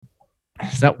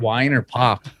that wine or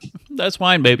pop? That's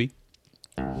wine, baby.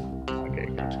 Okay,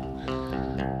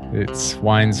 good.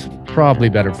 Wine's probably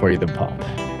better for you than pop.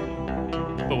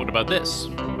 But what about this?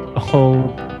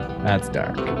 Oh, that's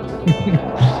dark.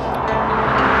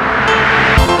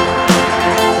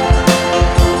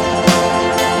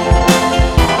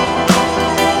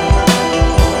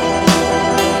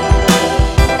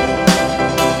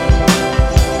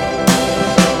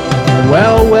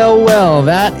 Well,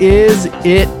 that is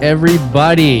it,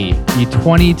 everybody. The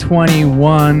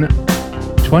 2021.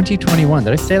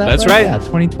 Did I say that? That's right. Yeah,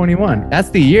 2021. That's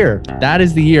the year. That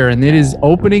is the year. And it is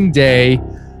opening day.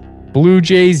 Blue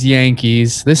Jays,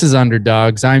 Yankees. This is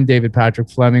Underdogs. I'm David Patrick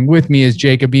Fleming. With me is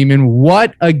Jacob Eamon.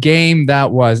 What a game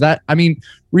that was.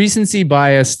 Recency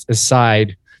bias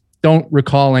aside, don't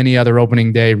recall any other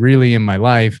opening day really in my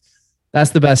life.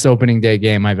 That's the best opening day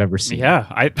game I've ever seen. Yeah,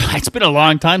 it's been a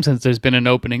long time since there's been an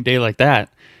opening day like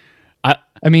that.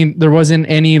 There wasn't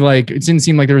any, it didn't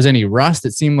seem like there was any rust.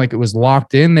 It seemed like it was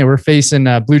locked in. They were facing,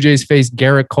 Blue Jays faced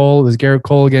Garrett Cole. It was Garrett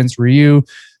Cole against Ryu.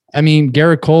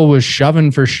 Garrett Cole was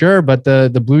shoving for sure, but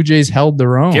the Blue Jays held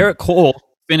their own. Garrett Cole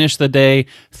finished the day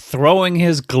throwing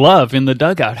his glove in the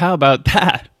dugout. How about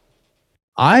that?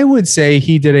 I would say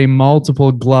he did a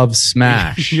multiple glove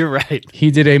smash. You're right.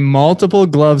 He did a multiple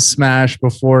glove smash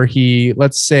before he,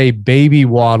 let's say, baby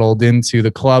waddled into the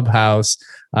clubhouse,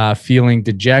 feeling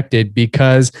dejected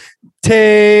because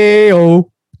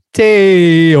Teoscar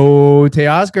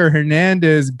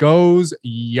Hernandez goes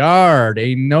yard.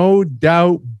 A no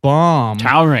doubt bomb.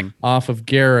 Towering. Off of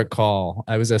Garrett Cole.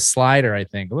 It was a slider, I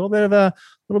think. A little bit of a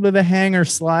hanger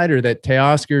slider that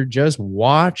Teoscar just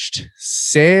watched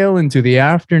sail into the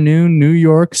afternoon New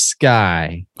York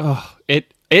sky. Where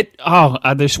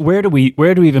do we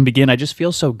even begin? I just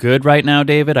feel so good right now,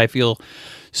 David. I feel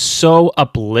so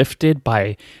uplifted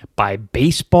by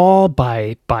baseball,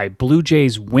 by Blue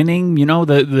Jays winning. You know,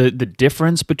 the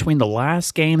difference between the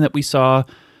last game that we saw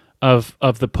of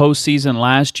the postseason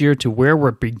last year to where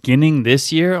we're beginning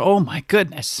this year. Oh my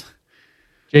goodness.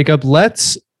 Jacob,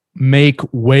 let's make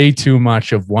way too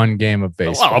much of one game of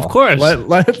baseball. Well, of course.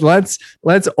 Let's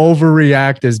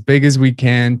overreact as big as we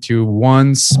can to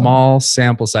one small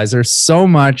sample size. There's so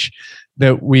much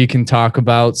that we can talk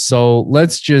about. So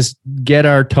let's just get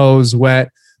our toes wet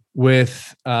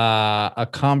with a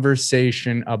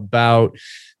conversation about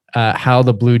how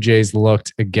the Blue Jays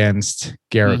looked against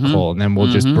Garrett Cole. And then we'll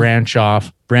just branch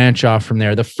off from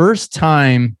there. The first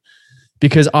time,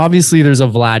 because obviously there's a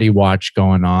Vladdy watch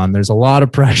going on. There's a lot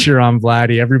of pressure on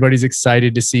Vladdy. Everybody's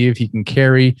excited to see if he can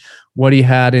carry what he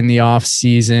had in the off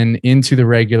season into the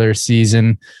regular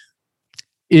season.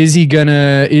 Is he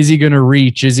gonna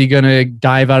reach? Is he gonna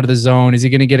dive out of the zone? Is he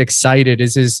gonna get excited?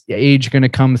 Is his age gonna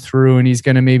come through and he's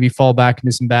gonna maybe fall back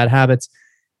into some bad habits?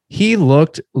 He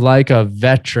looked like a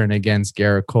veteran against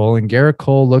Garrett Cole, and Garrett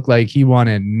Cole looked like he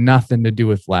wanted nothing to do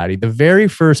with Vladdy. The very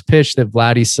first pitch that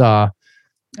Vladdy saw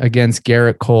against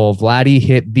Garrett Cole, Vladdy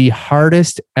hit the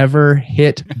hardest ever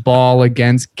hit ball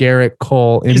against Garrett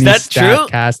Cole in the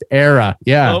StatCast era.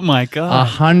 Yeah. Oh my God.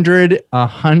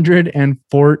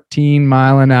 114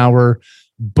 mile an hour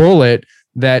bullet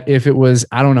that if it was,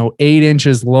 8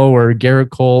 inches lower, Garrett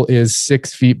Cole is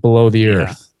 6 feet below the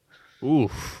earth.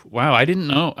 Oof. Wow. I didn't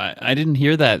know. I didn't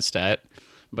hear that stat,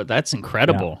 but that's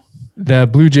incredible. Yeah. The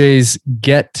Blue Jays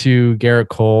get to Garrett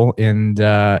Cole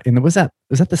was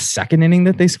that the second inning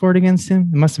that they scored against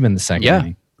him? It must have been the second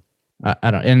inning.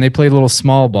 I don't. And they played a little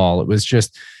small ball. It was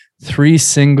just 3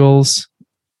 singles,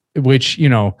 which,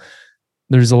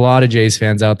 there's a lot of Jays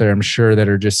fans out there, I'm sure, that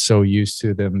are just so used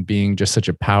to them being just such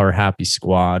a power happy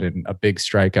squad and a big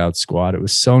strikeout squad. It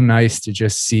was so nice to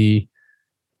just see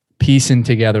piecing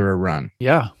together a run.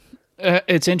 Yeah.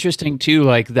 It's interesting too,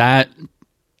 like that,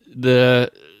 the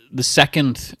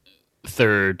second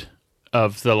third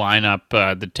of the lineup,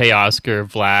 the Teoscar,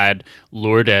 Vlad,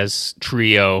 Lourdes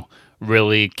trio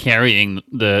really carrying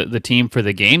the team for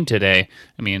the game today.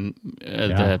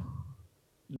 The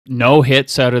no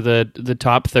hits out of the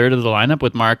top third of the lineup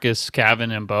with Marcus,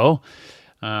 Cavan, and Bo.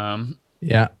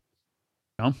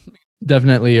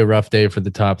 Definitely a rough day for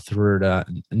the top third.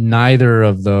 Neither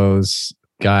of those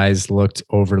guys looked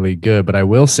overly good, but I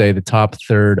will say the top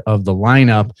third of the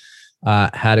lineup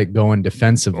had it going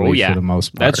defensively for the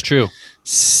most part. That's true.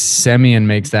 Semien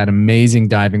makes that amazing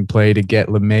diving play to get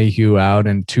LeMahieu out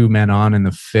and 2 men on in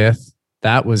the 5th.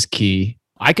 That was key.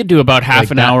 I could do about half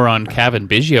an hour on Cavan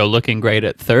Biggio looking great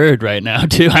at third right now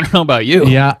too. I don't know about you.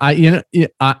 Yeah,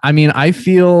 I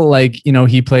feel like,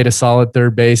 he played a solid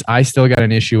third base. I still got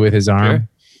an issue with his arm.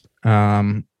 Sure.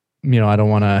 I don't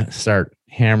want to start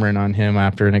hammering on him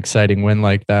after an exciting win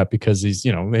like that because he's,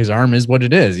 his arm is what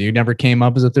it is. He never came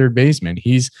up as a third baseman.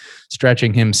 He's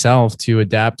stretching himself to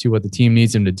adapt to what the team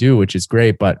needs him to do, which is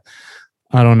great. But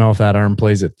I don't know if that arm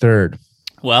plays at third.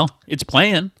 Well, it's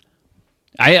playing.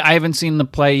 I haven't seen the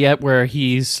play yet where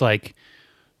he's like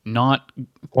not.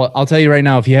 Well, I'll tell you right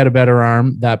now, if he had a better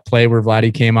arm, that play where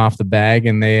Vladdy came off the bag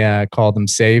and they called him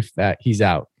safe, that he's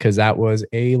out because that was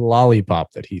a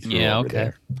lollipop that he threw. Yeah. over Okay.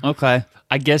 there. Okay.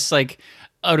 I guess like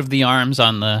out of the arms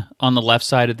on the left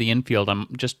side of the infield, I'm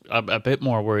just a bit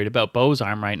more worried about Bo's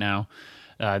arm right now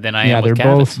than I am with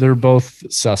Cavan's. They're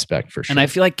both suspect for sure. And I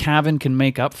feel like Cavan can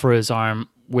make up for his arm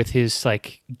with his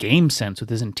like game sense, with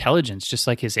his intelligence, just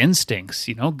like his instincts.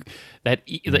 That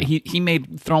he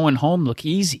made throwing home look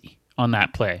easy on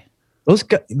that play.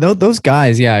 Those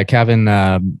guys, yeah.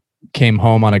 Cavan came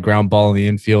home on a ground ball in the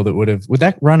infield. Would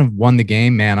that run have won the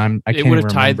game, man? I can't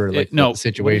remember what the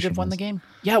situation. Would it have won the game?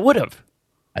 Yeah, it would have.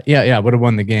 Yeah, would have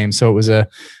won the game. So it was a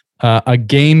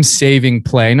game-saving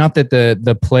play. Not that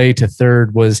the play to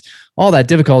third was all that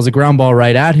difficult. It was a ground ball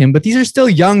right at him, but these are still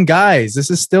young guys. This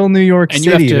is still New York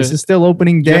City. This is still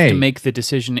opening day. You have to make the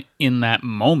decision in that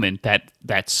moment,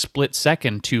 that split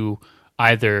second, to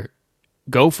either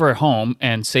go for home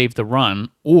and save the run,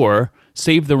 or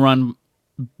save the run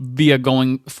via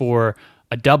going for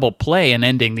a double play and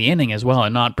ending the inning as well,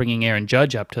 and not bringing Aaron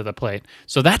Judge up to the plate.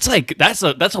 So that's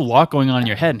a lot going on in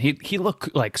your head. And he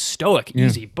looked like stoic,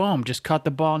 easy, boom, just caught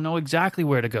the ball, know exactly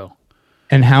where to go.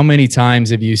 And how many times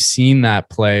have you seen that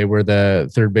play where the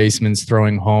third baseman's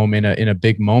throwing home in a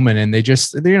big moment and they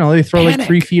just, they throw Panic. like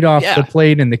 3 feet off the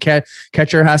plate and the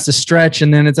catcher has to stretch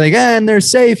and then it's like, and they're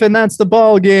safe and that's the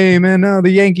ball game. And the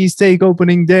Yankees take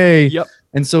opening day. Yep.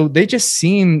 And so they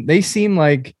seem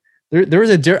like there was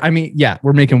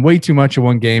we're making way too much of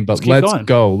one game, but let's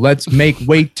go. Let's make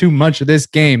way too much of this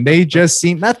game. They just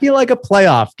that feel like a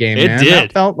playoff game, it man. Did.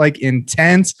 That felt like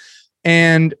intense.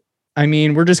 And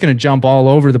we're just going to jump all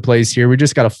over the place here. We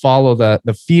just got to follow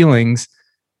the feelings.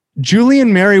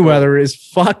 Julian Merryweather is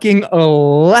fucking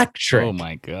electric. Oh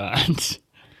my God.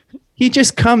 He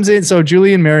just comes in. So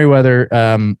Julian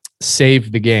Merryweather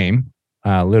saved the game,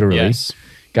 literally. Yes.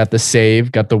 Got the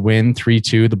save, got the win,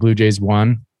 3-2. The Blue Jays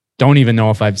won. Don't even know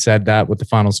if I've said that, what the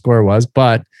final score was,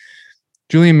 but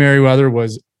Julian Merryweather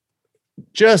was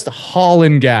just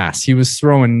hauling gas. He was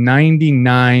throwing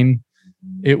 99.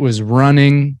 It was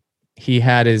running. He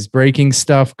had his breaking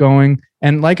stuff going.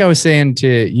 And like I was saying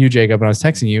to you, Jacob, when I was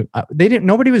texting you,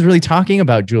 nobody was really talking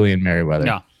about Julian Merryweather.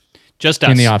 No, just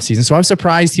us. In the offseason. So I was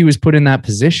surprised he was put in that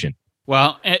position.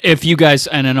 Well, if you guys,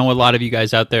 and I know a lot of you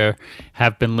guys out there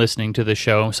have been listening to the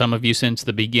show, some of you since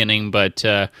the beginning, but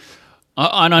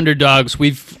on Underdogs,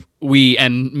 we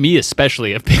and me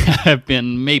especially have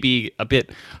been maybe a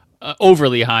bit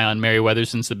overly high on Merryweather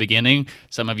since the beginning.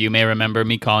 Some of you may remember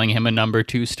me calling him a number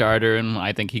 2 starter, and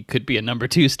I think he could be a number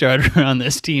 2 starter on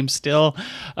this team still.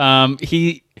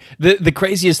 The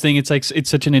craziest thing, it's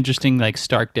such an interesting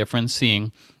stark difference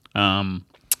seeing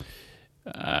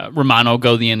Romano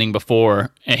go the inning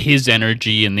before, his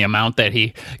energy and the amount that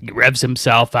he revs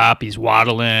himself up, he's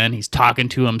waddling, he's talking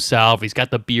to himself, he's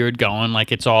got the beard going,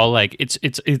 it's all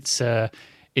it's a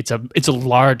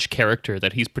large character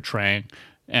that he's portraying.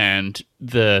 And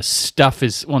the stuff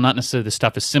is, well, not necessarily the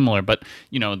stuff is similar, but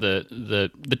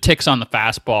the ticks on the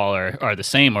fastball are the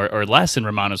same or less in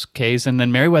Romano's case. And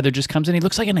then Merryweather just comes in, he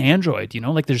looks like an android,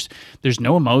 there's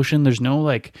no emotion, there's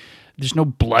no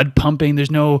blood pumping,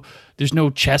 there's no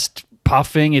chest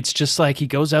puffing. It's just like he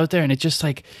goes out there and it's just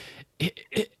like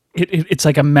it's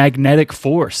like a magnetic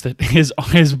force that his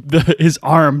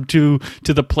arm to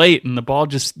the plate, and the ball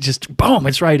just boom,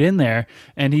 it's right in there,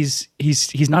 and he's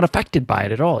not affected by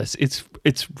it at all. It's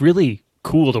really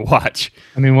cool to watch.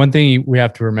 One thing we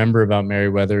have to remember about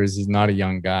Merryweather is he's not a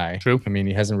young guy. True.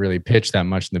 He hasn't really pitched that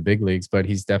much in the big leagues, but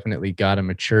he's definitely got a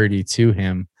maturity to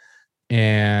him,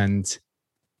 and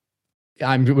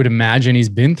I would imagine he's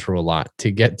been through a lot to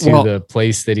get to the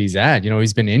place that he's at.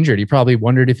 He's been injured. He probably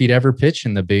wondered if he'd ever pitch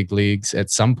in the big leagues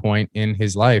at some point in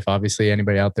his life. Obviously,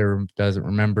 anybody out there who doesn't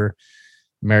remember,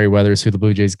 Merryweather is who the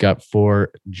Blue Jays got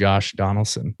for Josh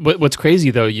Donaldson. What's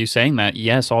crazy, though, you saying that,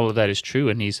 yes, all of that is true,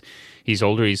 and he's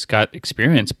older, he's got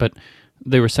experience, but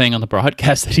they were saying on the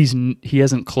broadcast that he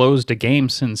hasn't closed a game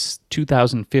since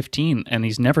 2015, and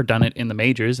he's never done it in the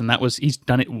majors, and he's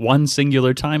done it one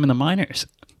singular time in the minors.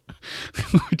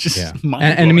 Which is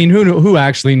and who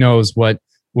actually knows what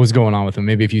was going on with him?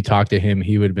 Maybe if you talk to him,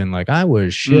 he would have been like, I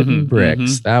was shitting bricks.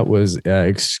 Mm-hmm. That was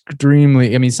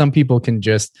extremely. Some people can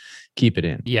just keep it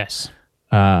in. Yes,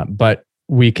 but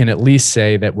we can at least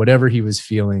say that whatever he was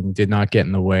feeling did not get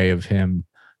in the way of him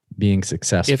being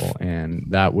successful. And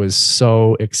that was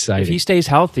so exciting. If he stays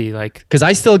healthy, like, because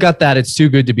I still got that it's too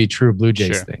good to be true Blue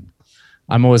Jays Sure. thing.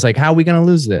 I'm always like, how are we going to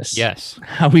lose this? yes,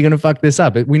 How are we going to fuck this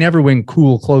up? We never win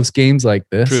cool, close games like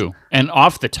this. true. And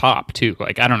off the top, too.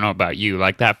 Like, I don't know about you.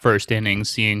 Like, that first inning,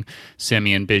 seeing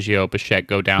Simeon, Biggio, Bichette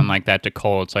go down like that to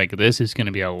Cole, it's like, this is going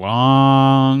to be a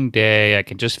long day. I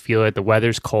can just feel it. The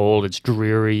weather's cold. It's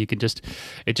dreary. You can just,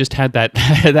 it just had that,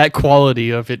 that quality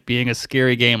of it being a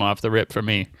scary game off the rip for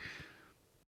me.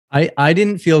 I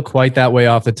didn't feel quite that way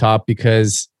off the top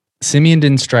because Simeon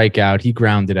didn't strike out. He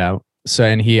grounded out. So,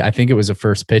 and I think it was the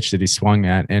first pitch that he swung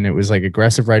at, and it was like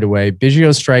aggressive right away.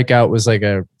 Biggio's strikeout was like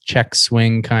a check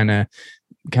swing, kind of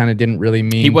didn't really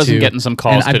mean He wasn't to. getting some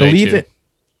calls And today, I believe too. it.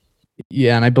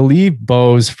 Yeah, and I believe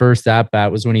Bo's first at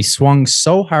bat was when he swung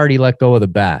so hard he let go of the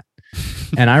bat.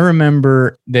 And I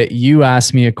remember that you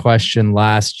asked me a question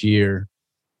last year.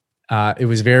 It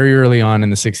was very early on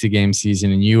in the 60-game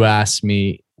season, and you asked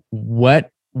me what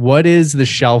is the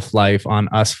shelf life on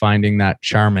us finding that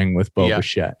charming with Bo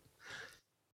Bichette?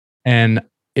 And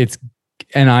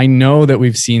I know that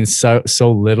we've seen so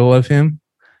little of him,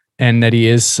 and that he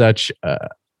is such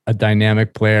a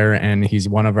dynamic player, and he's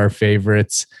one of our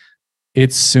favorites.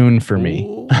 It's soon for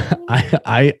me.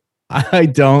 I'm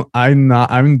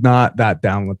not that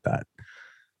down with that.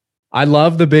 I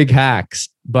love the big hacks,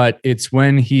 but it's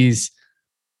when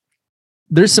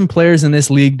there's some players in this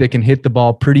league that can hit the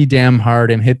ball pretty damn hard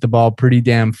and hit the ball pretty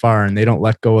damn far, and they don't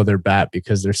let go of their bat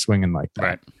because they're swinging like that.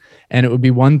 Right. And it would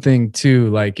be one thing too,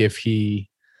 like if he,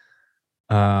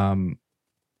 well,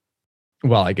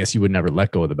 I guess you would never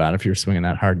let go of the bat if you're swinging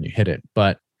that hard and you hit it.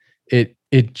 But it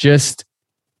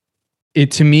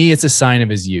to me, it's a sign of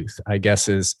his youth, I guess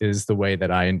is the way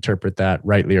that I interpret that,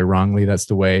 rightly or wrongly. That's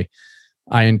the way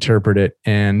I interpret it.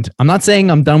 And I'm not saying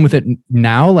I'm done with it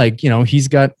now. Like, he's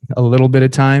got a little bit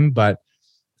of time, but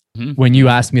when you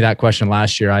asked me that question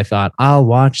last year, I thought I'll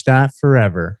watch that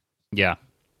forever. Yeah.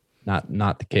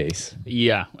 Not the case.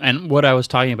 Yeah. And what I was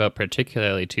talking about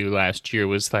particularly too last year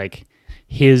was like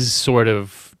his sort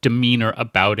of demeanor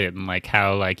about it, and like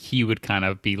how like he would kind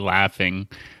of be laughing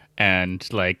and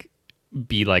like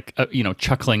be like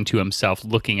chuckling to himself,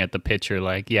 looking at the pitcher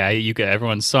like, yeah,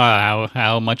 everyone saw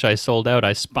how much I sold out.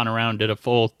 I spun around, did a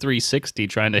full 360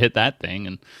 trying to hit that thing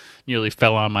and nearly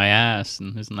fell on my ass.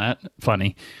 And isn't that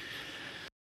funny?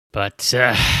 But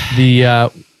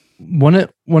one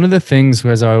of the things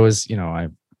was I was, I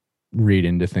read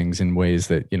into things in ways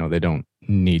that, they don't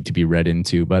need to be read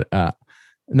into. But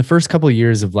in the first couple of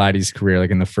years of Vladdy's career,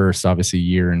 like in the first, obviously,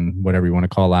 year and whatever you want to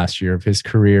call last year of his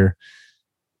career,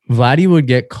 Vladdy would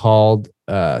get called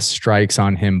strikes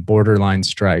on him, borderline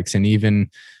strikes, and even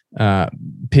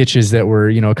pitches that were,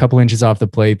 a couple inches off the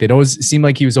plate. They'd always seem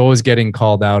like he was always getting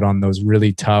called out on those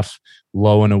really tough,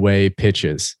 low and away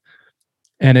pitches.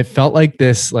 And it felt like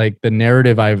this, like the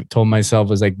narrative I told myself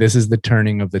was like, this is the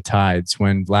turning of the tides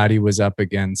when Vladdy was up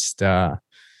against,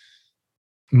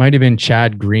 might have been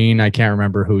Chad Green. I can't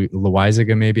remember who,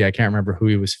 Loizaga maybe. I can't remember who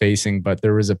he was facing, but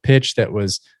there was a pitch that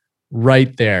was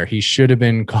right there. He should have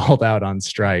been called out on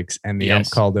strikes, and the ump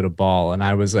called it a ball. And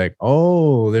I was like,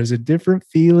 oh, there's a different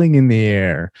feeling in the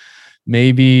air.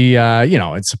 Maybe,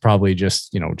 it's probably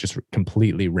just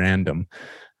completely random.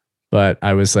 But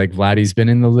I was like, Vladdy's been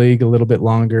in the league a little bit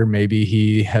longer. Maybe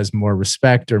he has more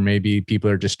respect, or maybe people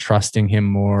are just trusting him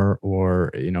more,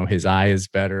 or, his eye is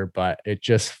better. But it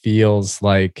just feels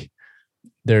like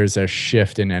there's a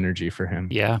shift in energy for him.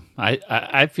 Yeah,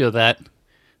 I feel that.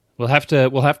 We'll have to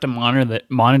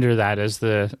monitor that as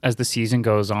the season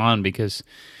goes on, because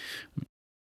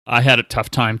I had a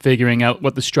tough time figuring out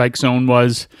what the strike zone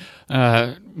was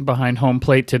behind home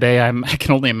plate today. I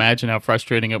can only imagine how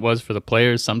frustrating it was for the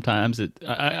players sometimes.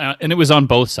 And it was on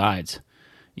both sides.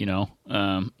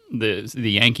 The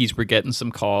Yankees were getting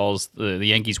some calls. The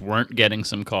Yankees weren't getting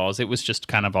some calls. It was just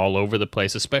kind of all over the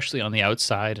place, especially on the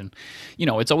outside. And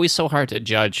it's always so hard to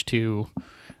judge too,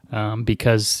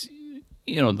 because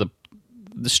the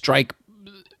strike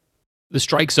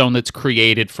zone that's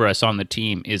created for us on the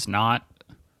team is not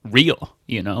real.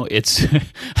 It's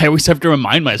I always have to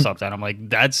remind myself that. I'm like,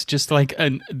 that's just like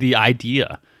the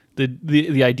idea,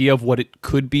 the idea of what it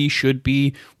could be, should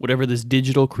be, whatever this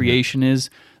digital creation is.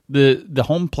 The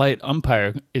home plate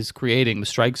umpire is creating the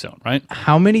strike zone, right?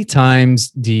 How many times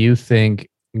do you think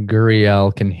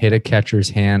Gurriel can hit a catcher's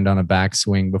hand on a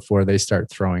backswing before they start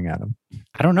throwing at him?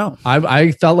 I don't know.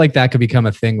 I felt like that could become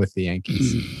a thing with the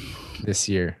Yankees this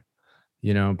year,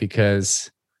 because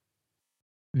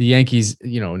the Yankees,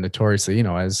 notoriously,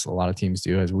 as a lot of teams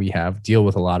do, as we have, deal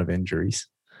with a lot of injuries.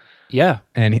 Yeah.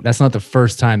 And that's not the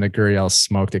first time that Gurriel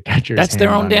smoked a catcher's That's their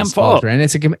hand own on damn his fault.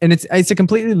 follow-through. And it's a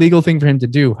completely legal thing for him to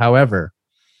do. However,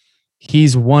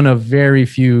 he's one of very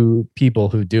few people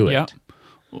who do it. Yeah.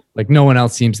 Like no one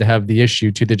else seems to have the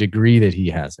issue to the degree that he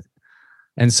has it.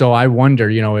 And so I wonder,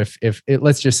 if it,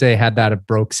 let's just say, had that have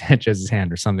broke Sanchez's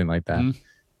hand or something like that,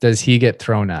 does he get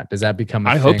thrown at? Does that become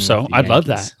a I thing hope so. with the I'd love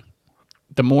Yankees? that.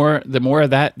 The more of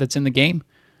that's in the game,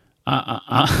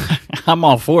 I'm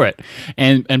all for it.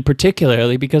 And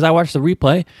particularly because I watched the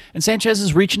replay and Sanchez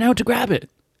is reaching out to grab it.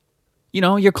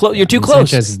 You're close. You're too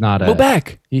close. Sanchez is not Move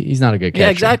back. He's not a good catcher. Yeah,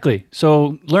 exactly.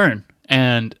 So learn,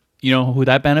 and you know who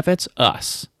that benefits?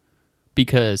 Us,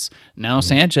 because now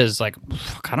Sanchez is like,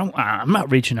 fuck, I'm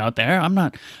not reaching out there.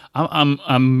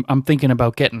 I'm thinking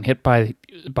about getting hit by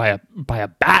a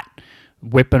bat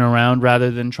whipping around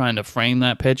rather than trying to frame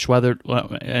that pitch,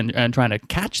 and trying to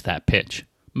catch that pitch.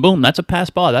 Boom, that's a pass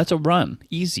ball. That's a run.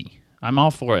 Easy. I'm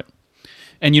all for it.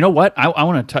 And you know what? I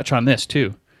want to touch on this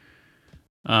too.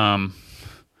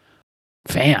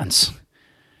 Fans.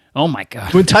 Oh my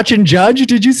god! With touching Judge,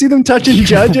 did you see them touching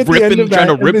Judge at the end of that?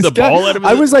 Trying to rip the ball out of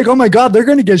his... I was like, oh my god, they're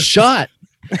gonna get shot.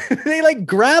 They like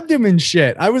grabbed him and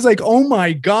shit. I was like, oh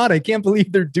my god, I can't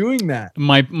believe they're doing that.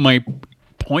 My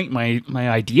point, my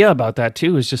idea about that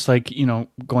too is just like,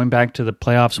 going back to the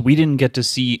playoffs, we didn't get to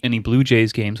see any Blue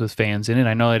Jays games with fans in it.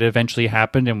 I know it eventually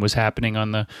happened and was happening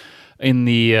in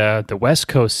the West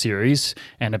Coast series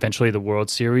and eventually the World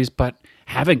Series, but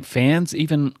having fans,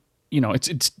 even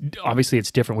it's obviously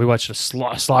it's different. We watched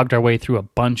slogged our way through a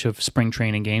bunch of spring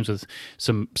training games with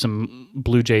some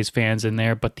Blue Jays fans in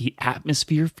there, but the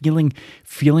atmosphere,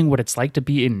 feeling what it's like to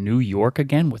be in New York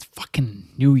again with fucking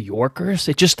New Yorkers,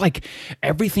 it just like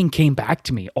everything came back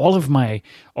to me. All of my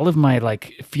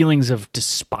like feelings of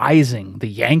despising the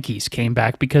Yankees came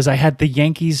back because I had the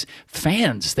Yankees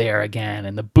fans there again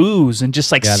and the boos and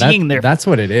just like seeing that's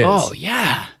what it is. Oh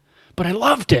yeah, but I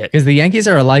loved it because the Yankees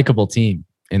are a likable team.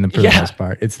 For the most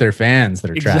part, it's their fans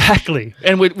that are trash. Exactly,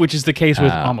 and which is the case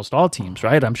with almost all teams,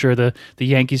 right? I'm sure the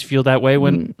Yankees feel that way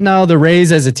when... No, the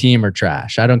Rays as a team are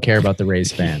trash. I don't care about the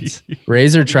Rays fans.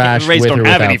 Rays are trash Rays with don't or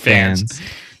have without any fans.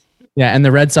 Yeah, and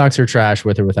the Red Sox are trash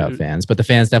with or without fans, but the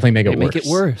fans definitely make it worse. Make it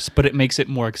worse, but it makes it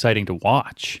more exciting to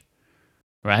watch,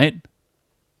 right?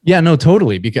 Yeah, no,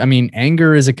 totally. Because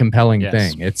anger is a compelling Yes.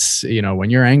 thing. It's, when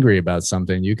you're angry about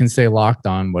something, you can stay locked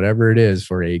on whatever it is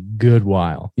for a good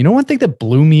while. One thing that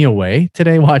blew me away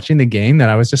today watching the game that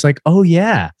I was just like, oh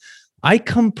yeah, I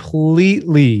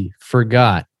completely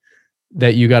forgot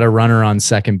that you got a runner on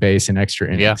second base in extra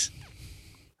innings.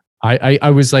 Yeah. I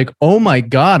was like, oh my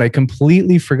God, I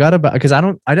completely forgot about, because I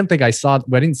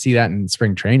didn't see that in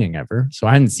spring training ever. So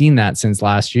I hadn't seen that since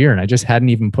last year and I just hadn't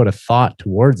even put a thought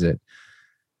towards it.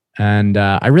 And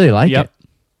I really like it.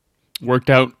 Worked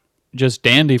out just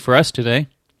dandy for us today.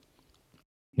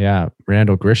 Yeah,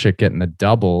 Randall Grichuk getting the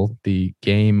double, the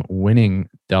game-winning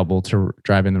double to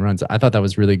drive in the runs. I thought that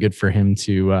was really good for him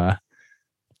to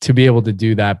be able to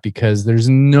do that because there's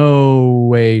no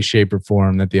way, shape, or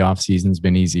form that the offseason's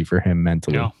been easy for him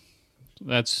mentally. No,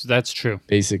 that's true.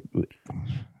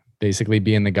 Basically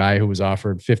being the guy who was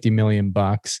offered $50 million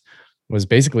was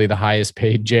basically the highest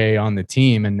paid J on the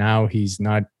team. And now he's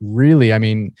not really,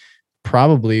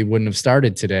 probably wouldn't have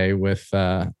started today with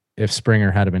if Springer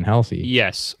had been healthy.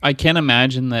 Yes. I can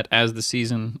imagine that as the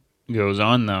season goes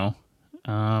on though,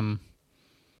 and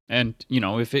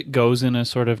if it goes in a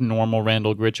sort of normal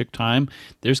Randall Grichuk time,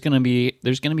 there's gonna be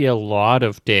a lot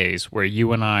of days where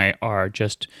you and I are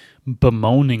just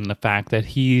bemoaning the fact that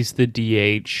he's the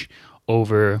DH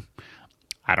over,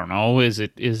 I don't know, is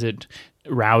it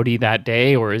Rowdy that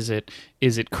day, or is it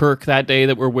Kirk that day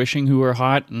that we're wishing who are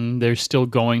hot and they're still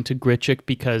going to Grichuk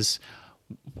because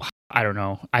I don't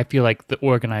know. I feel like the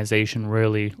organization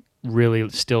really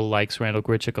still likes Randall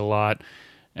Grichuk a lot,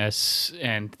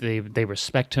 and they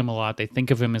respect him a lot. They think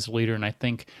of him as a leader, and I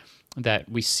think that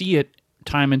we see it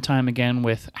time and time again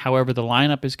with however the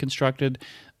lineup is constructed,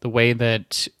 the way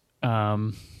that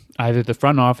either the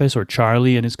front office or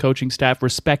Charlie and his coaching staff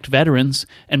respect veterans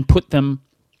and put them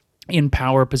in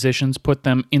power positions, put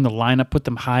them in the lineup, put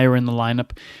them higher in the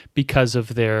lineup because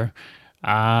of their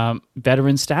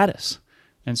veteran status.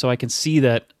 And so I can see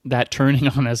that turning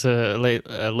on as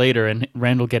later and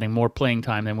Randall getting more playing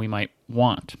time than we might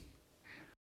want.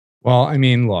 Well,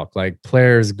 look, like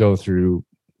players go through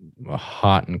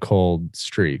hot and cold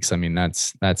streaks.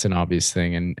 That's an obvious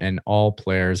thing. And all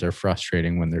players are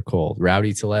frustrating when they're cold.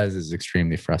 Rowdy Tellez is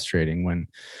extremely frustrating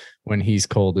when he's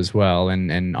cold as well.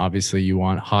 And obviously you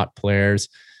want hot players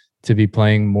to be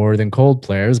playing more than cold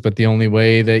players, but the only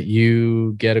way that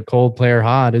you get a cold player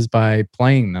hot is by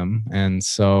playing them. And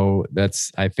so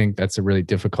I think that's a really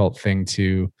difficult thing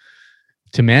to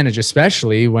manage,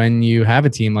 especially when you have a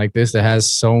team like this that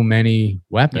has so many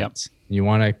weapons. Yep. You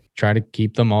want to try to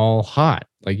keep them all hot.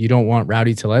 Like, you don't want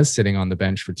Rowdy Tellez sitting on the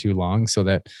bench for too long so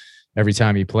that every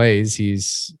time he plays,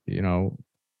 he's,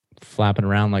 flapping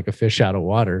around like a fish out of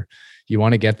water. You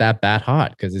want to get that bat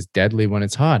hot because it's deadly when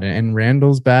it's hot. And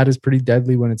Randall's bat is pretty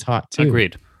deadly when it's hot too.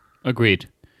 Agreed.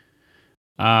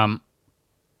 How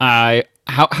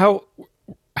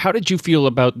did you feel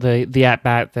about the at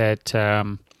bat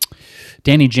that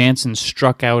Danny Jansen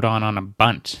struck out on a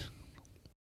bunt?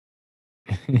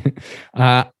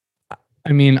 I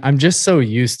mean, I'm just so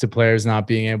used to players not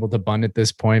being able to bunt at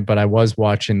this point, but I was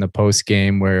watching the post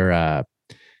game where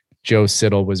Joe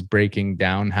Siddall was breaking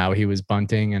down how he was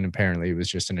bunting, and apparently it was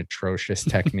just an atrocious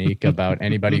technique about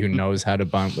anybody who knows how to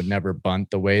bunt would never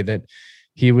bunt the way that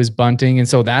he was bunting. And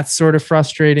so that's sort of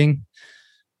frustrating.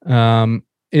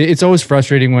 It's always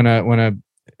frustrating when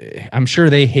I'm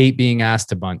sure they hate being asked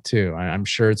to bunt too. I'm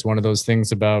sure it's one of those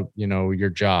things about,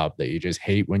 your job that you just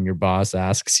hate when your boss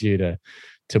asks you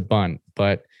to bunt.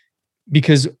 But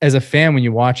because as a fan, when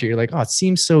you watch it, you're like, oh, it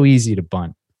seems so easy to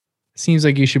bunt. Seems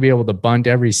like you should be able to bunt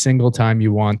every single time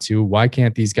you want to. Why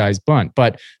can't these guys bunt?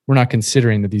 But we're not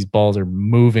considering that these balls are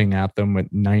moving at them with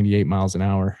 98 miles an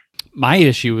hour. My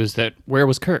issue is that where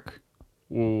was Kirk?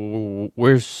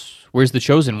 Where's the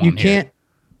chosen one? You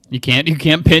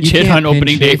can't pinch hit on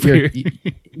opening day for your.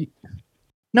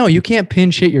 No, you can't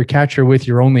pinch hit your catcher with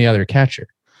your only other catcher,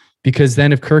 because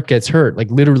then if Kirk gets hurt, like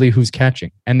literally who's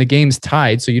catching? And the game's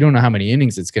tied, so you don't know how many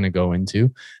innings it's going to go into.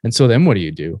 And so then what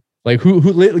do? Like who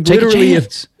literally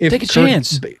if take a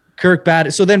chance. Kirk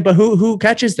batted. So then, but who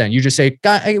catches then? You just say,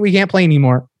 God, we can't play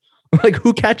anymore. Like,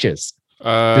 who catches?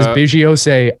 Does Biggio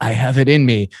say, I have it in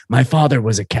me. My father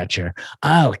was a catcher.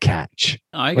 I'll catch.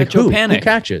 I got Joe Panik. Who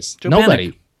catches? Joe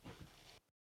Nobody.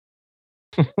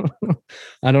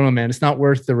 I don't know, man. It's not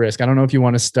worth the risk. I don't know if you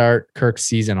want to start Kirk's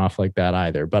season off like that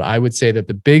either. But I would say that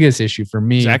the biggest issue for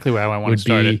me exactly where I want to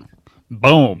start it.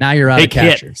 Boom. Now you're out of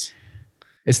catchers.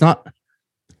 It's not.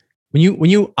 When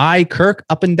you eye Kirk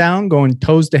up and down, going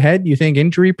toes to head, you think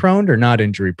injury prone or not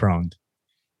injury prone?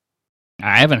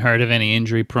 I haven't heard of any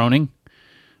injury proning.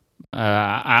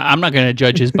 I'm not going to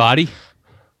judge his body.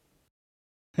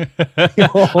 Is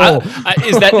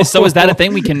that a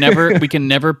thing? We can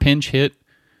never pinch hit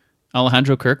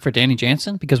Alejandro Kirk for Danny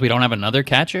Jansen because we don't have another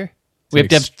catcher. We have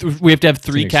to have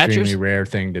three catchers. Extremely rare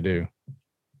thing to do.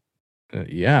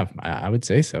 Yeah, I would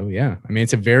say so. Yeah, I mean,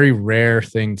 it's a very rare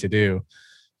thing to do.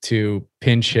 To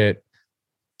pinch hit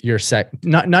your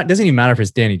not doesn't even matter if it's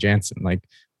Danny Jansen. Like,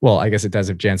 well, I guess it does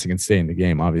if Jansen can stay in the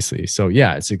game, obviously. So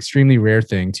yeah, it's an extremely rare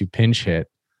thing to pinch hit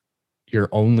your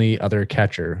only other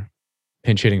catcher,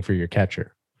 pinch hitting for your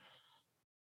catcher.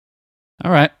 All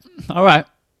right. Because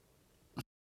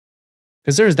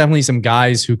there's definitely some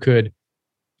guys who could,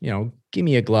 give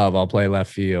me a glove, I'll play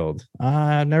left field.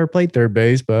 I've never played third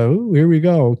base, but here we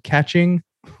go, catching.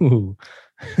 Ooh.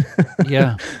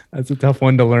 Yeah, that's a tough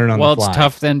one to learn on the fly. Well, it's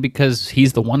tough then because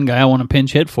he's the one guy I want to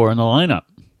pinch hit for in the lineup.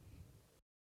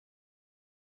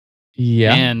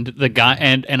 Yeah, and the guy,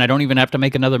 and I don't even have to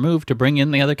make another move to bring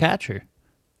in the other catcher.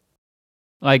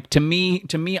 Like to me,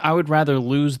 I would rather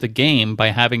lose the game by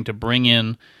having to bring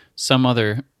in some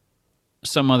other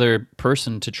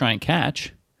person to try and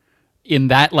catch. In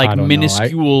that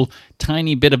minuscule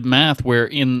tiny bit of math, where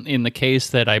in the case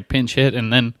that I pinch hit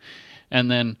and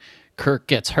then Kirk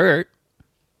gets hurt,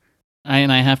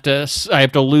 and I have to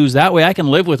lose that way. I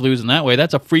can live with losing that way.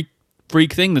 That's a freak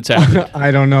thing that's happened. I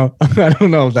don't know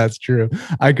if that's true.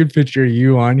 I could picture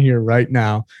you on here right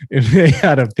now if they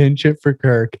had a pinch hit for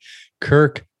Kirk.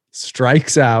 Kirk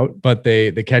strikes out, but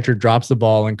the catcher drops the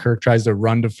ball, and Kirk tries to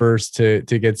run to first to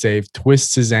get safe,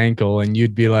 twists his ankle, and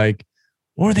you'd be like,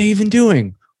 "What are they even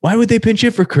doing? Why would they pinch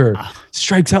hit for Kirk?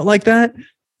 Strikes out like that,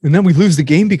 and then we lose the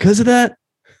game because of that."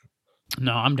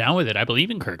 No, I'm down with it. I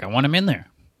believe in Kirk. I want him in there.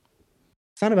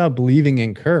 It's not about believing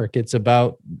in Kirk. It's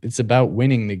about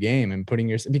winning the game and putting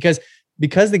because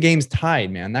the game's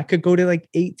tied, man. That could go to like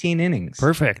 18 innings.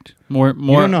 Perfect. More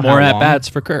at bats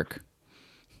for Kirk.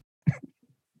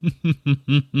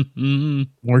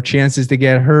 More chances to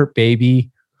get hurt,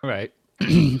 baby. Right.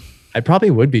 I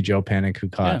probably would be Joe Panik who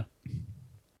caught. Yeah.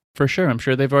 For sure. I'm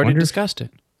sure they've already discussed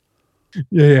it.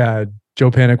 Yeah. Joe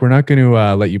Panic, we're not going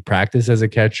to let you practice as a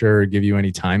catcher or give you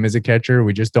any time as a catcher.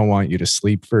 We just don't want you to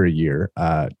sleep for a year.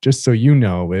 Just so you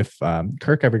know, if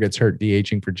Kirk ever gets hurt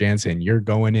DHing for Jansen, you're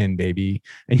going in, baby,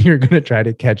 and you're going to try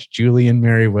to catch Julian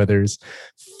Merryweather's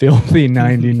filthy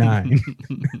 99.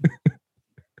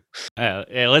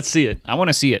 Yeah, let's see it. I want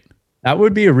to see it. That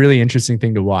would be a really interesting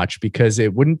thing to watch because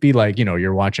it wouldn't be like,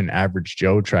 you're watching average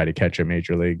Joe try to catch a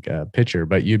major league pitcher,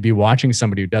 but you'd be watching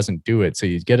somebody who doesn't do it. So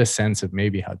you'd get a sense of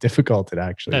maybe how difficult it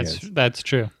actually is. That's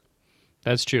true.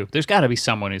 That's true. There's got to be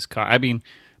someone who's caught. I mean,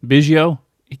 Biggio,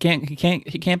 he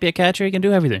can't be a catcher. He can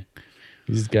do everything.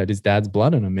 He's got his dad's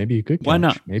blood in him. Maybe he could catch. Why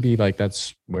not? Maybe like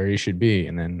that's where he should be.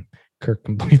 And then Kirk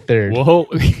can play third. Whoa.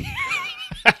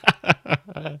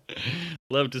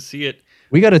 Love to see it.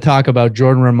 We got to talk about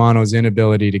Jordan Romano's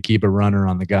inability to keep a runner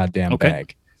on the goddamn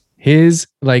bag. His,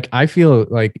 I feel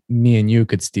like me and you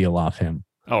could steal off him.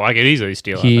 Oh, I could easily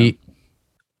steal off him.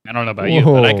 I don't know about you,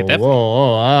 but I could definitely.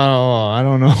 I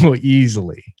don't know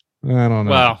easily. I don't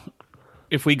know. Well,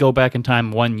 if we go back in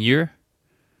time 1 year,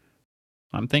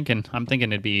 I'm thinking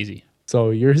it'd be easy.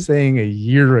 So you're saying a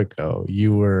year ago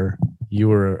you were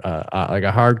like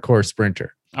a hardcore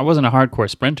sprinter. I wasn't a hardcore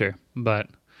sprinter, but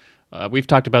we've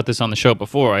talked about this on the show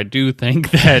before. I do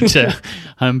think that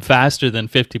I'm faster than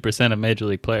 50% of major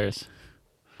league players.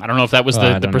 I don't know if that was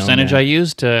the percentage I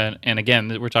used. And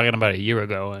again, we're talking about a year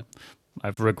ago.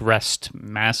 I've regressed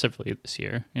massively this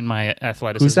year in my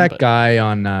athleticism. Who's that guy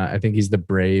on, I think he's the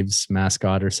Braves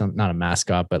mascot or something, not a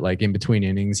mascot, but like in between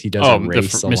innings, he does a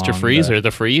race Mr. Freeze or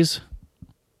the Freeze?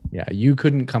 Yeah, you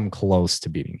couldn't come close to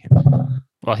beating him.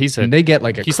 Well, and they get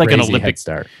like a crazy like an Olympic head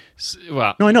start.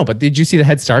 Well, no, I know, but did you see the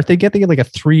head start they get? They get like a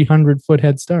 300-foot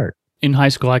head start. In high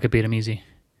school, I could beat him easy.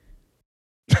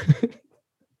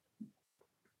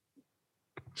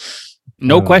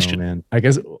 No question. Man. I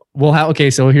guess we'll have. Okay,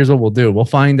 so here's what we'll do. We'll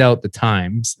find out the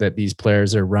times that these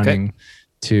players are running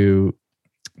to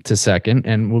second,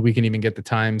 and we can even get the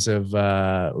times of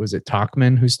was it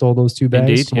Tauchman who stole those two bags?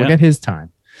 Indeed, we'll get his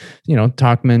time.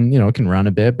 Tauchman, can run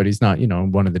a bit, but he's not,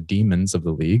 one of the demons of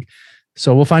the league.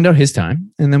 So we'll find out his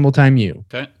time, and then we'll time you.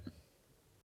 Okay.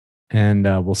 And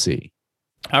we'll see.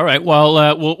 All right.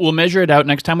 Well, we'll measure it out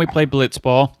next time we play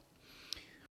blitzball.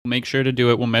 We'll make sure to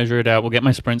do it. We'll measure it out. We'll get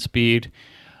my sprint speed.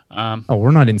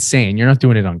 We're not insane. You're not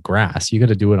doing it on grass. You got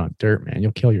to do it on dirt, man.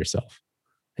 You'll kill yourself,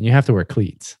 and you have to wear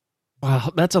cleats.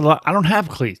 Wow, that's a lot. I don't have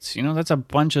cleats. That's a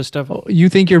bunch of stuff. Oh, you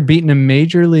think you're beating a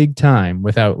major league time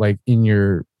without in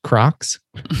your Crocs?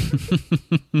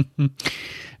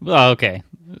 Well, okay.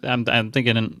 I'm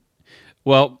thinking.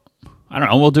 Well, I don't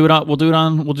know. We'll do it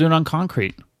on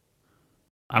concrete.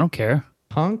 I don't care.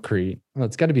 Concrete. Well,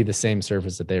 it's got to be the same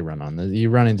surface that they run on. You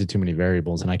run into too many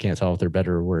variables, and I can't tell if they're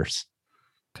better or worse.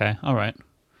 Okay. All right.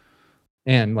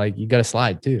 And you got to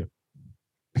slide too.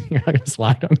 You're not gonna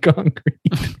slide on concrete.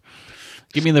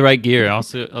 Give me the right gear. I'll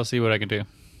see what I can do.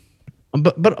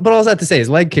 But all that to say, his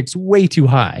leg kick's way too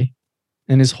high,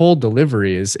 and his whole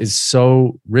delivery is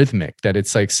so rhythmic that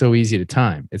it's so easy to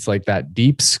time. It's like that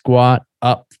deep squat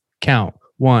up count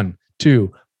 1,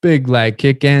 2, big leg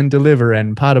kick and deliver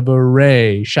and pas de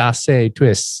bourrée, chassé,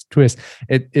 twist.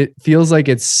 It feels like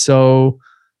it's so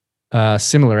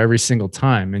similar every single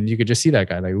time, and you could just see that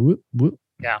guy whoop, whoop.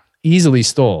 Yeah. Easily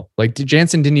stole.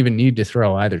 Jansen didn't even need to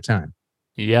throw either time.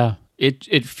 Yeah.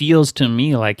 It feels to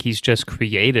me like he's just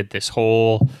created this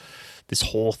whole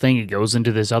thing. He goes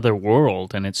into this other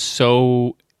world, and it's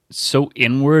so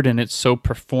inward and it's so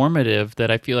performative that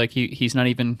I feel like he's not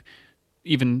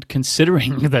even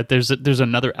considering that there's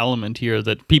another element here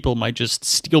that people might just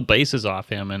steal bases off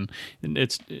him, and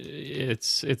it's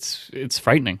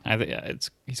frightening.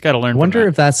 He's got to learn. I wonder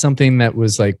if that's something that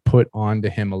was put onto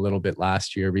him a little bit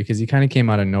last year, because he kind of came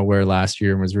out of nowhere last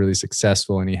year and was really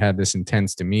successful, and he had this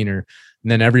intense demeanor,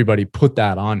 and then everybody put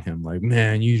that on him,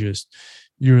 man,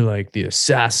 you're like the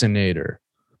assassinator.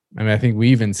 I mean, I think we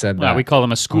even said that. We call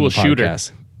him a school shooter.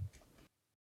 Podcast.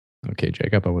 Okay,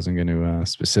 Jacob, I wasn't going to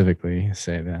specifically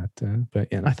say that. But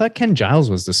yeah, I thought Ken Giles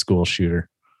was the school shooter.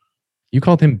 You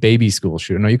called him baby school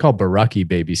shooter. No, you called Baraki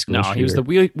baby school shooter. No, he was the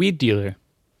weed dealer.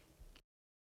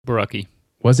 Baraki.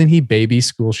 Wasn't he baby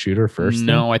school shooter first?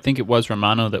 No, then? I think it was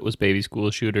Romano that was baby school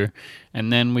shooter.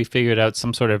 And then we figured out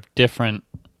some sort of different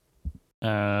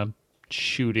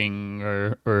shooting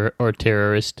or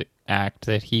terrorist act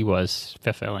that he was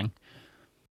fulfilling.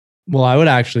 Well, I would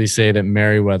actually say that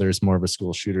Merryweather is more of a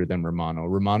school shooter than Romano.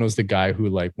 Romano's the guy who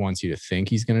wants you to think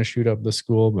he's going to shoot up the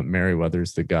school, but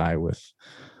Merryweather's the guy with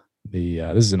the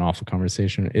this is an awful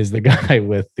conversation. Is the guy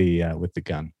with the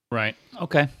gun. Right.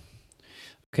 Okay.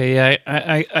 Yeah,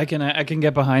 I can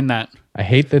get behind that. I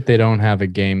hate that they don't have a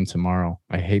game tomorrow.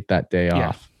 I hate that day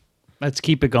off. Let's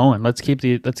keep it going. Let's keep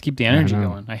the energy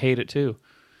going. I hate it too.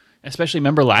 Especially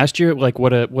remember last year, like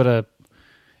what a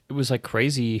it was like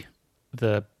crazy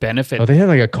the benefit. Oh, they had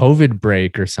like a COVID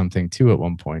break or something too at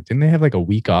one point. Didn't they have like a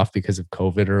week off because of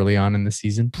COVID early on in the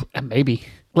season? Maybe.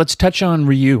 Let's touch on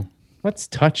Ryu. Let's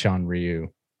touch on Ryu.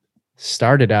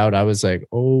 Started out, I was like,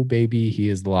 oh baby, he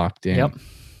is locked in. Yep.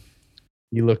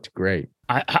 He looked great.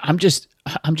 I'm just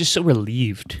so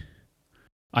relieved.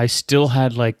 I still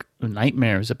had like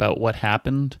nightmares about what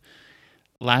happened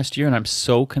last year, and I'm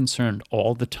so concerned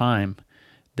all the time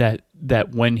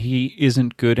that when he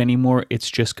isn't good anymore,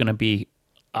 it's just going to be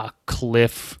a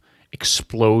cliff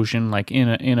explosion, like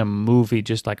in a movie,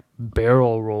 just like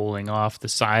barrel rolling off the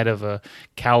side of a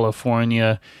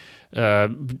California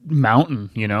mountain,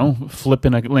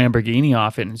 flipping a Lamborghini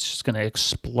off it, and it's just going to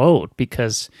explode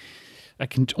because I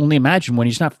can only imagine when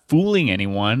he's not fooling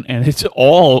anyone and it's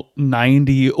all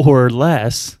 90 or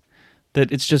less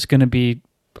that it's just going to be.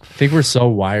 I think we're so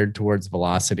wired towards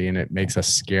velocity, and it makes us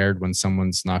scared when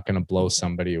someone's not going to blow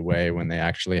somebody away when they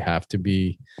actually have to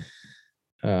be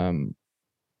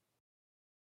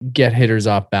get hitters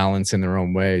off balance in their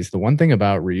own ways. The one thing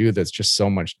about Ryu that's just so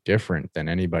much different than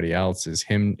anybody else is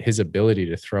his ability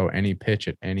to throw any pitch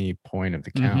at any point of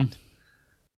the count.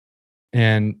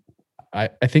 And I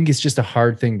think it's just a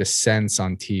hard thing to sense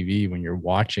on TV when you're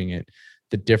watching it,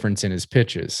 the difference in his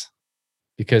pitches,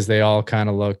 because they all kind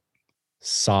of look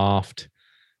soft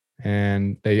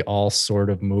and they all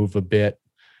sort of move a bit.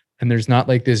 And there's not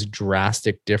like this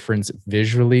drastic difference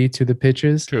visually to the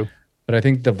pitches. True. But I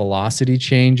think the velocity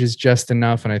change is just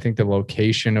enough. And I think the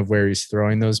location of where he's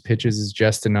throwing those pitches is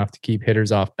just enough to keep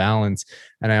hitters off balance.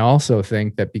 And I also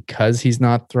think that because he's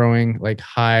not throwing like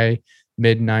high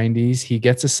mid 90s, he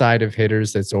gets a side of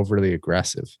hitters that's overly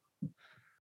aggressive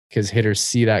because hitters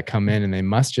see that come in and they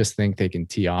must just think they can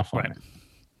tee off on it.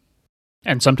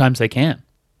 And sometimes they can.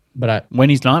 But when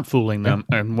he's not fooling them,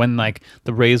 and when like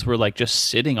the Rays were like just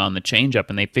sitting on the changeup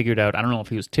and they figured out, I don't know if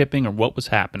he was tipping or what was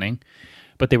happening,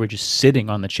 but they were just sitting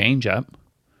on the changeup,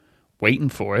 waiting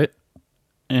for it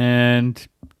and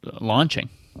launching.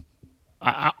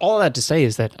 All that to say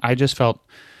is that I just felt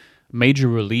major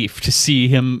relief to see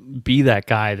him be that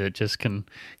guy that just can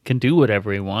do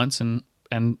whatever he wants and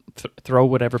throw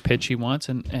whatever pitch he wants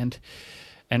and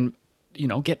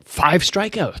get 5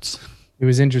 strikeouts. It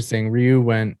was interesting. Ryu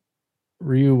went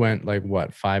like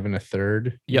what, 5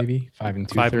 1/3, maybe 5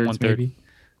 2/3, maybe.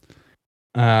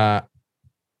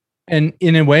 And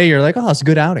in a way, you're like, oh, it's a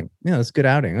good outing. Yeah, it's a good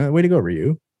outing. Way to go,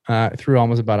 Ryu. Threw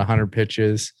almost about 100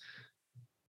 pitches.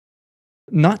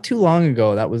 Not too long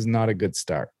ago, that was not a good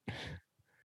start.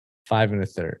 5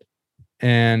 1/3.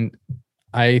 And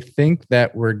I think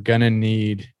that we're going to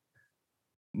need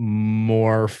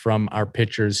more from our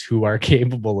pitchers who are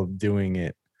capable of doing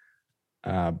it.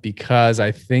 Because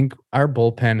I think our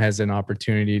bullpen has an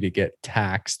opportunity to get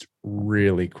taxed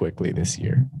really quickly this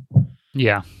year.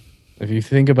 Yeah. If you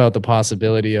think about the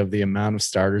possibility of the amount of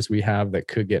starters we have that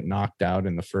could get knocked out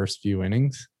in the first few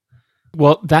innings.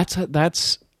 Well, that's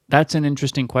an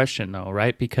interesting question though,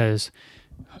 right? Because,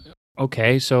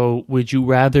 okay, so would you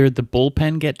rather the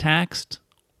bullpen get taxed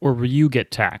or Ryu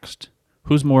get taxed?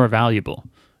 Who's more valuable?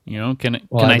 Can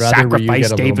I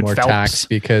sacrifice David Phelps? Tax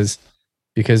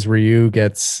because Ryu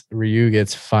gets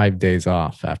 5 days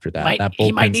off after that. That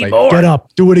bullpen's like, more. Get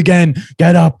up, do it again,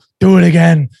 get up, do it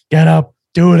again, get up,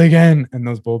 do it again. And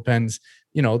those bullpens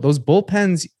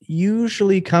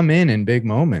usually come in big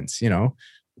moments,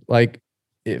 like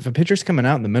if a pitcher's coming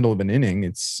out in the middle of an inning,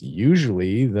 it's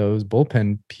usually those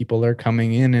bullpen people are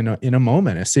coming in a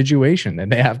moment, a situation that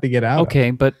they have to get out.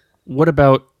 Okay, but what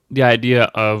about the idea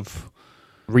of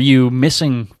Ryu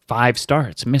missing 5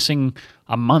 starts, missing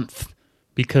a month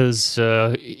because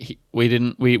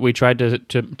we tried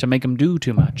to make him do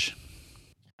too much?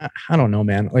 I don't know,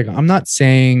 man. Like, I'm not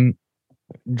saying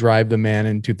drive the man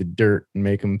into the dirt and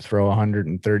make him throw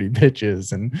 130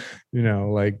 pitches and,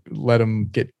 like let him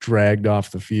get dragged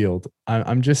off the field.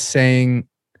 I'm just saying,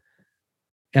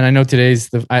 and I know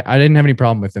I didn't have any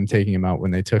problem with them taking him out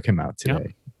when they took him out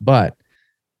today, but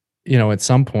at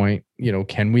some point,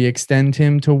 can we extend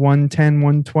him to 110,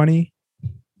 120?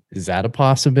 Is that a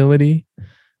possibility?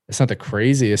 It's not the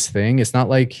craziest thing. It's not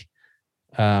like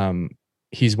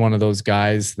he's one of those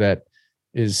guys that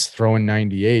is throwing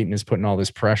 98 and is putting all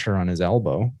this pressure on his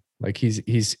elbow. Like he's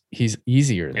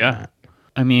easier than that.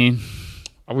 I mean,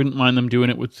 I wouldn't mind them doing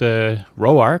it with the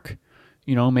Roark,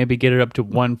 maybe get it up to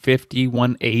 150,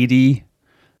 180.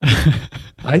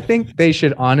 I think they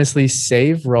should honestly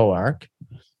save Roark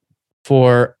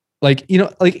for like in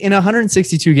a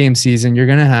 162 game season, you're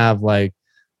going to have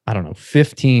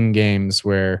 15 games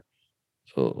where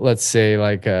let's say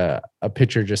like a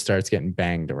pitcher just starts getting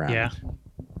banged around. Yeah.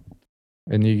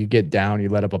 And you get down, you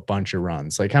let up a bunch of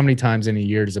runs. Like how many times in a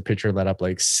year does a pitcher let up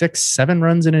like 6-7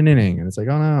 runs in an inning? And it's like,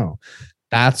 oh no.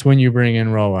 That's when you bring in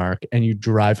Roark and you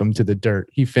drive him to the dirt.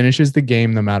 He finishes the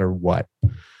game no matter what.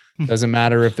 Doesn't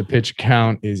matter if the pitch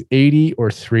count is 80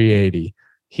 or 380.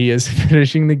 He is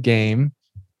finishing the game.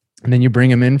 And then you bring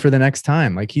him in for the next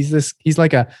time. Like he's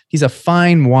a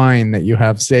fine wine that you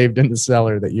have saved in the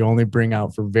cellar that you only bring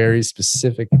out for very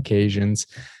specific occasions.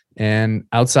 And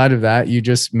outside of that, you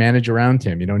just manage around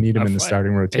him. You don't need him in the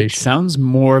starting rotation. It sounds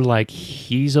more like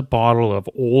he's a bottle of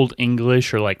Old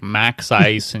English or like Max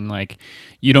Ice, and like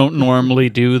you don't normally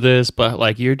do this, but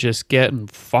like you're just getting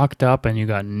fucked up and you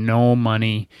got no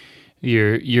money.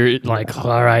 You're like,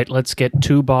 all right, let's get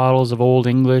 2 bottles of Old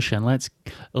English and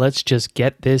let's just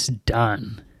get this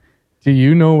done. Do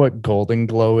you know what Golden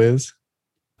Glow is?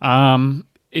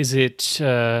 Is it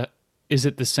the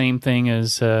same thing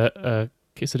as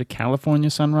is it a California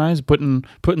Sunrise? Putting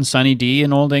Sunny D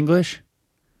in Old English?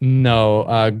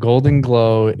 No, Golden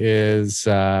Glow is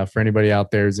for anybody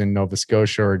out there who's in Nova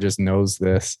Scotia or just knows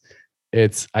this.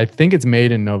 I think it's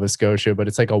made in Nova Scotia, but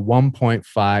it's like a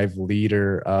 1.5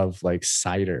 liter of like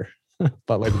cider,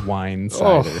 but like wine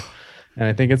cider. Oh. And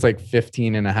I think it's like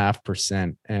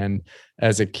 15.5%. And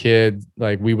as a kid,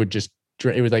 like we would just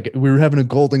drink, it was like we were having a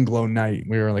Golden Glow night.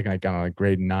 We were like I don't know, like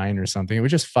grade 9 or something. It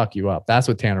would just fuck you up. That's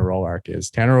what Tanner Roark is.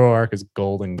 Tanner Roark is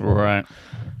Golden Glow. Right.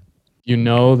 You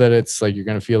know that it's like you're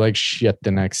going to feel like shit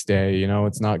the next day. You know,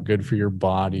 it's not good for your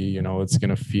body. You know, it's going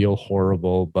to feel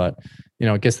horrible, but you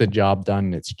know, it gets the job done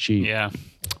and it's cheap. Yeah.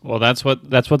 Well, that's what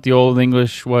the Old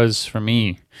English was for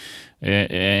me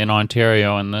in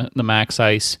Ontario, and the Max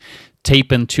Ice,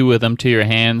 taping 2 of them to your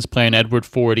hands, playing Edward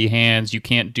 40 hands. You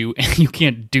can't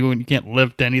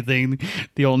lift anything.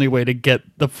 The only way to get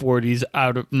the 40s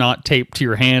out of not taped to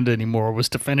your hand anymore was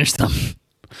to finish them.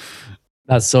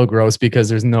 That's so gross because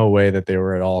there's no way that they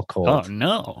were at all cold. Oh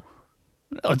no,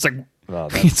 it's like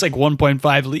it's like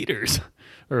 1.5 liters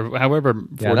or however. 40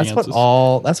 that's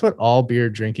ounces. That's what all beer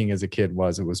drinking as a kid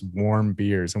was. It was warm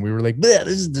beers, and we were like, "This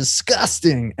is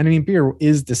disgusting." And I mean, beer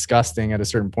is disgusting at a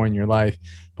certain point in your life,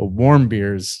 but warm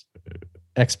beers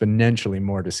exponentially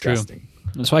more disgusting.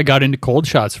 True. That's why I got into cold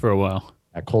shots for a while.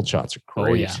 Cold shots are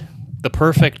great. Oh yeah, the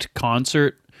perfect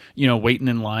concert. You know, waiting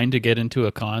in line to get into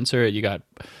a concert, you got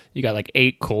like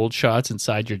 8 cold shots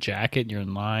inside your jacket, and you're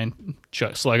in line,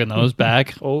 slugging those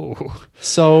back. Oh,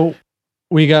 so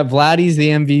we got Vladdy's the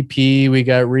MVP. We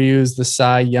got Ryu's the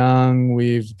Cy Young.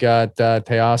 We've got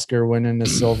Teoscar winning the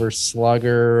Silver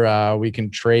Slugger. We can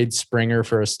trade Springer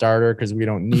for a starter because we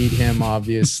don't need him,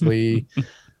 obviously.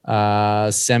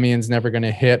 Semion's never going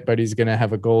to hit, but he's going to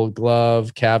have a Gold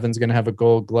Glove. Cavan's going to have a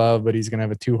Gold Glove, but he's going to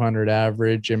have a 200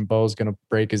 average, and Bo's going to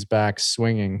break his back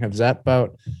swinging. Does that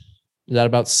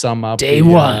about sum up day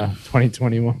one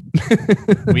 2021?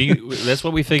 That's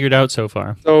what we figured out so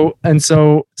far.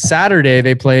 So Saturday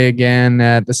they play again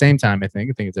at the same time. I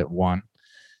think it's at 1,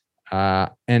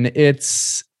 and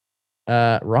it's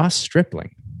Ross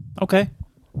Stripling. Okay,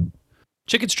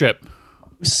 chicken strip.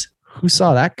 Who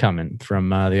saw that coming from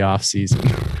the off season?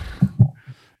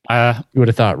 You would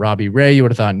have thought Robbie Ray. You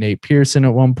would have thought Nate Pearson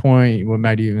at one point. You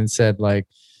might have even said like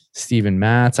Steven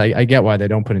Matz. I get why they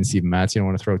don't put in Steven Matz. You don't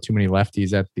want to throw too many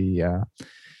lefties at the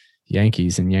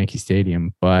Yankees in Yankee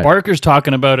Stadium. But Barker's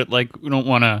talking about it like we don't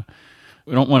want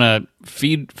to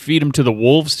feed him to the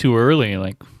wolves too early.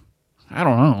 Like I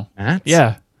don't know. Matz?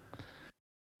 Yeah,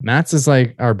 Matz is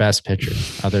like our best pitcher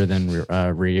other than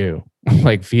Ryu.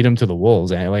 Like feed him to the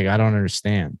wolves. Like I don't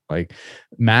understand. Like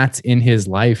Matz in his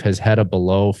life has had a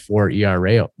below 4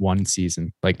 ERA 1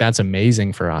 season. Like that's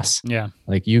amazing for us. Yeah.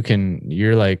 Like you're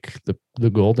like the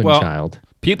golden child.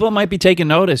 People might be taking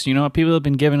notice. You know, people have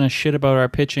been giving us shit about our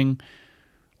pitching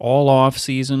all off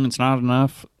season. It's not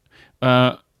enough.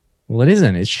 Well, it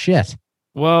isn't. It's shit.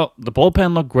 Well, the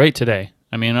bullpen looked great today.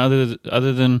 I mean, other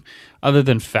than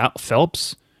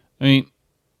Phelps, I mean,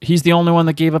 he's the only one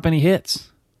that gave up any hits.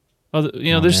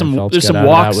 There's some walks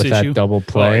with issue. That double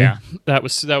play. Oh, yeah. That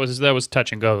was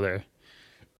touch and go there.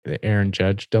 The Aaron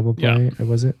Judge double play,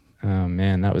 was it? Oh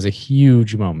man, that was a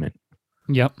huge moment.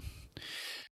 Yep.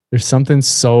 There's something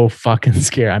so fucking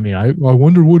scary. I mean, I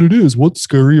wonder what it is. What's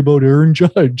scary about Aaron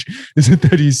Judge? Is it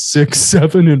that he's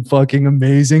 6'7" and fucking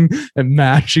amazing at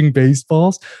matching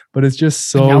baseballs? But it's just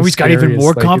so. And now he's scary. got even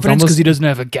more confidence because he doesn't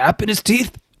have a gap in his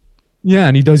teeth. Yeah,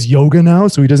 and he does yoga now,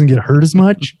 so he doesn't get hurt as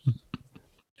much.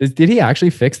 Did he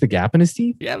actually fix the gap in his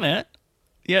teeth? Yeah, man.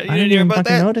 Yeah, you I didn't hear even about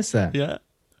that? notice that.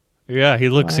 Yeah, he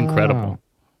looks incredible.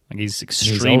 Like he's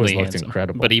extremely looked handsome,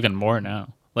 incredible. but even more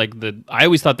now. Like I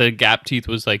always thought the gap teeth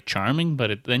was like charming,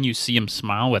 but then you see him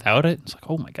smile without it. It's like,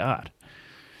 oh my God.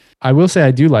 I will say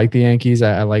I do like the Yankees.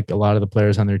 I like a lot of the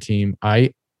players on their team.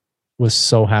 I was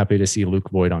so happy to see Luke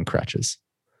Voigt on crutches.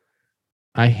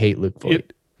 I hate Luke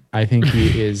Voigt. I think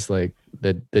he is like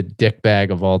the dick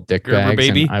bag of all dick bags.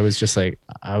 Baby. And I was just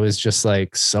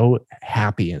like so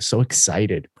happy and so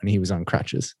excited when he was on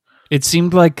crutches. It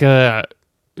seemed like a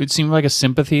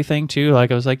sympathy thing too.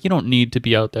 Like I was like, you don't need to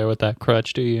be out there with that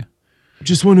crutch, do you? I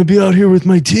just want to be out here with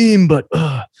my team, but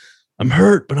I'm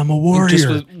hurt, but I'm a warrior.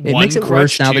 It makes it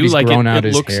worse now that he's grown out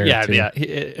his hair. Yeah, too. yeah.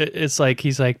 It's like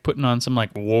he's like putting on some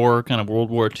like war kind of World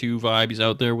War II vibe. He's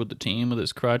out there with the team with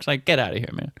his crutch. Like, get out of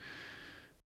here, man.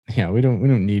 Yeah, we don't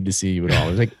need to see you at all.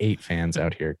 There's like 8 fans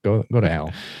out here. Go to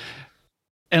hell.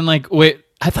 And like, wait,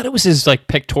 I thought it was his like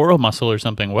pectoral muscle or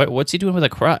something. What's he doing with a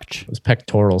crutch? His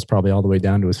pectorals probably all the way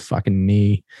down to his fucking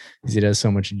knee because he does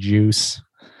so much juice.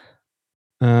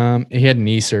 He had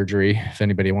knee surgery. If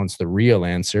anybody wants the real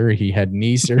answer, he had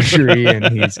knee surgery and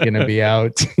he's gonna be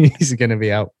out. He's gonna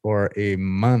be out for a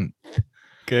month.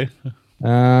 Okay.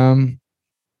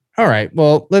 All right.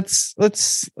 Well, let's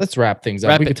wrap things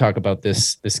up. We could talk about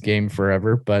this game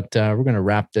forever, but we're gonna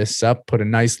wrap this up. Put a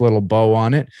nice little bow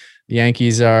on it. The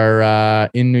Yankees are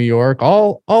in New York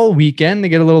all weekend. They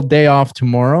get a little day off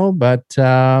tomorrow, but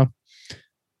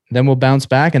then we'll bounce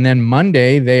back. And then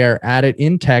Monday, they are at it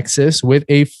in Texas with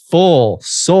a full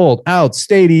sold-out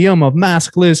stadium of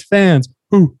maskless fans.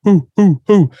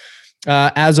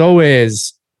 As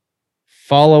always,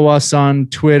 follow us on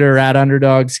Twitter at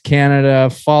Underdogs Canada.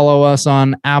 Follow us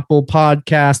on Apple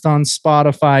Podcast, on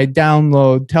Spotify.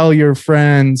 Download, tell your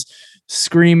friends.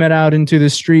 Scream it out into the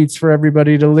streets for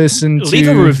everybody to listen to. Leave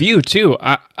a review too.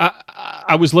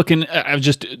 I was looking. I was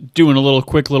just doing a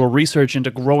quick little research into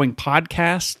growing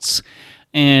podcasts,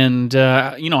 and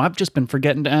I've just been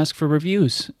forgetting to ask for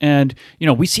reviews. And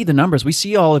we see the numbers. We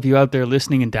see all of you out there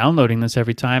listening and downloading this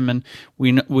every time, and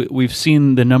we've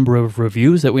seen the number of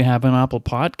reviews that we have on Apple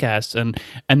Podcasts, and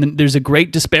then there's a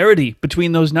great disparity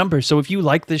between those numbers. So if you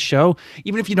like this show,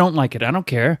 even if you don't like it, I don't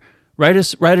care. Write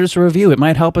us a review. It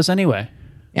might help us anyway.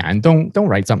 Yeah, and don't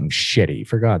write something shitty,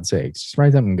 for God's sakes. Just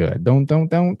write something good. Don't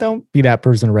be that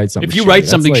person to write something. If you shitty. write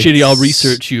something shitty, I'll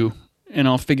research you and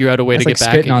I'll figure out a way to get back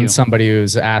at you. Spitting on somebody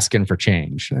who's asking for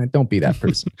change. Don't be that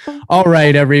person. All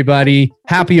right, everybody.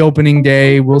 Happy opening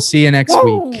day. We'll see you next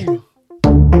week.